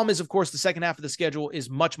 Problem is, of course, the second half of the schedule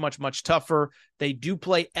is much, much, much tougher. They do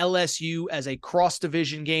play LSU as a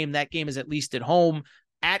cross-division game. That game is at least at home.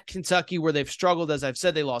 At Kentucky, where they've struggled. As I've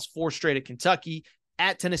said, they lost 4 straight at Kentucky.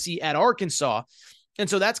 At Tennessee, at Arkansas. And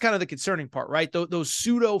so that's kind of the concerning part, right? Those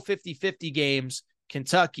pseudo 50-50 games,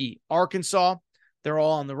 Kentucky, Arkansas, they're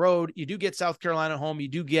all on the road. You do get South Carolina at home. You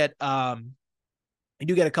do get a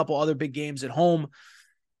couple other big games at home.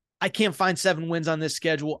 I can't find 7 wins on this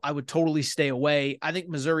schedule. I would totally stay away. I think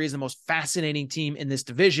Missouri is the most fascinating team in this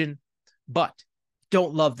division, but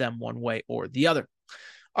don't love them one way or the other.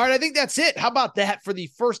 All right, I think that's it. How about that for the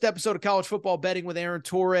first episode of College Football Betting with Aaron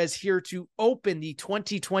Torres, here to open the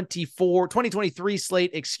 2023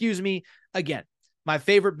 slate. Again, my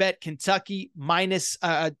favorite bet, Kentucky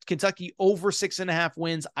Kentucky over 6.5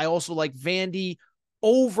 wins. I also like Vandy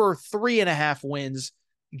over 3.5 wins.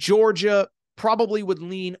 Georgia probably would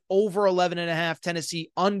lean over 11.5. Tennessee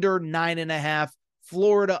under 9.5.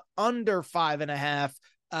 Florida under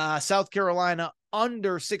 5.5. South Carolina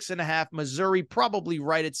under 6.5. Missouri probably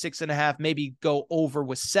right at 6.5. Maybe go over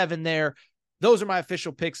with 7 there. Those are my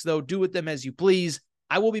official picks, though. Do with them as you please.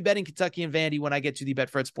 I will be betting Kentucky and Vandy when I get to the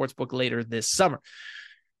Betfred Sportsbook later this summer.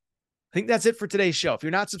 I think that's it for today's show. If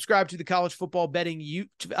you're not subscribed to the College Football Betting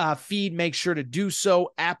feed, make sure to do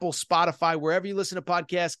so. Apple, Spotify, wherever you listen to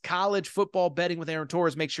podcasts, College Football Betting with Aaron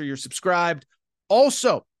Torres, make sure you're subscribed.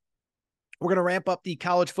 Also, we're going to ramp up the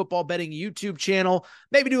College Football Betting YouTube channel,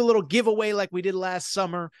 maybe do a little giveaway like we did last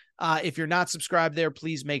summer. If you're not subscribed there,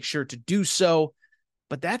 please make sure to do so.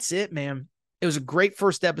 But that's it, man. It was a great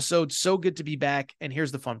first episode. So good to be back. And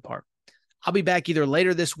here's the fun part. I'll be back either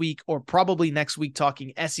later this week or probably next week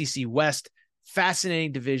talking SEC West.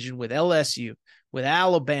 Fascinating division with LSU, with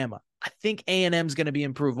Alabama. I think A&M is going to be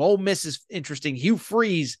improved. Ole Miss is interesting. Hugh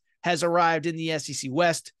Freeze has arrived in the SEC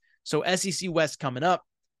West. So SEC West coming up.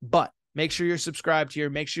 But make sure you're subscribed here.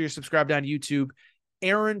 Make sure you're subscribed on YouTube.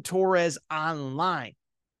 Aaron Torres Online.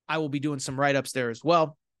 I will be doing some write-ups there as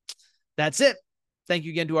well. That's it. Thank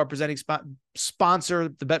you again to our presenting sponsor,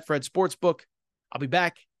 the Betfred Sportsbook. I'll be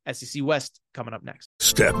back. SEC West coming up next.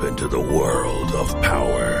 Step into the world of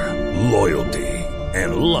power, loyalty,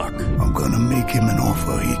 and luck. I'm going to make him an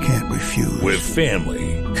offer he can't refuse. With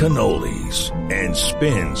family, cannolis, and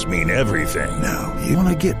spins mean everything. Now, you want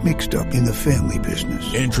to get mixed up in the family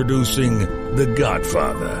business. Introducing The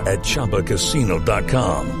Godfather at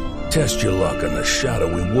ChumbaCasino.com. Test your luck in the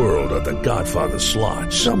shadowy world of The Godfather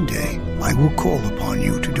slot. Someday, I will call upon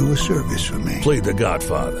you to do a service for me. Play The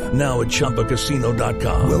Godfather now at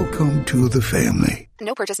ChumbaCasino.com. Welcome to the family.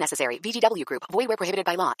 No purchase necessary. VGW Group. Void where prohibited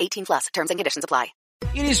by law. 18+. Terms and conditions apply.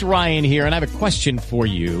 It is Ryan here, and I have a question for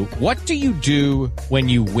you. What do you do when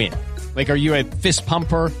you win? Like, are you a fist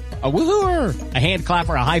pumper, a woohooer, a hand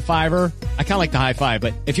clapper, a high fiver? I kind of like the high five,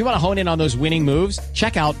 but if you want to hone in on those winning moves,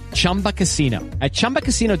 check out Chumba Casino. At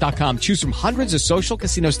ChumbaCasino.com, choose from hundreds of social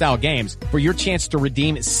casino-style games for your chance to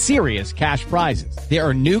redeem serious cash prizes. There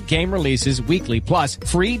are new game releases weekly, plus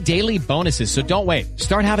free daily bonuses, so don't wait.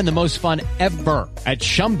 Start having the most fun ever at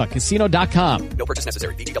ChumbaCasino.com. No purchase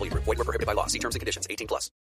necessary. VGW Group. Void where prohibited by law. See terms and conditions. 18+.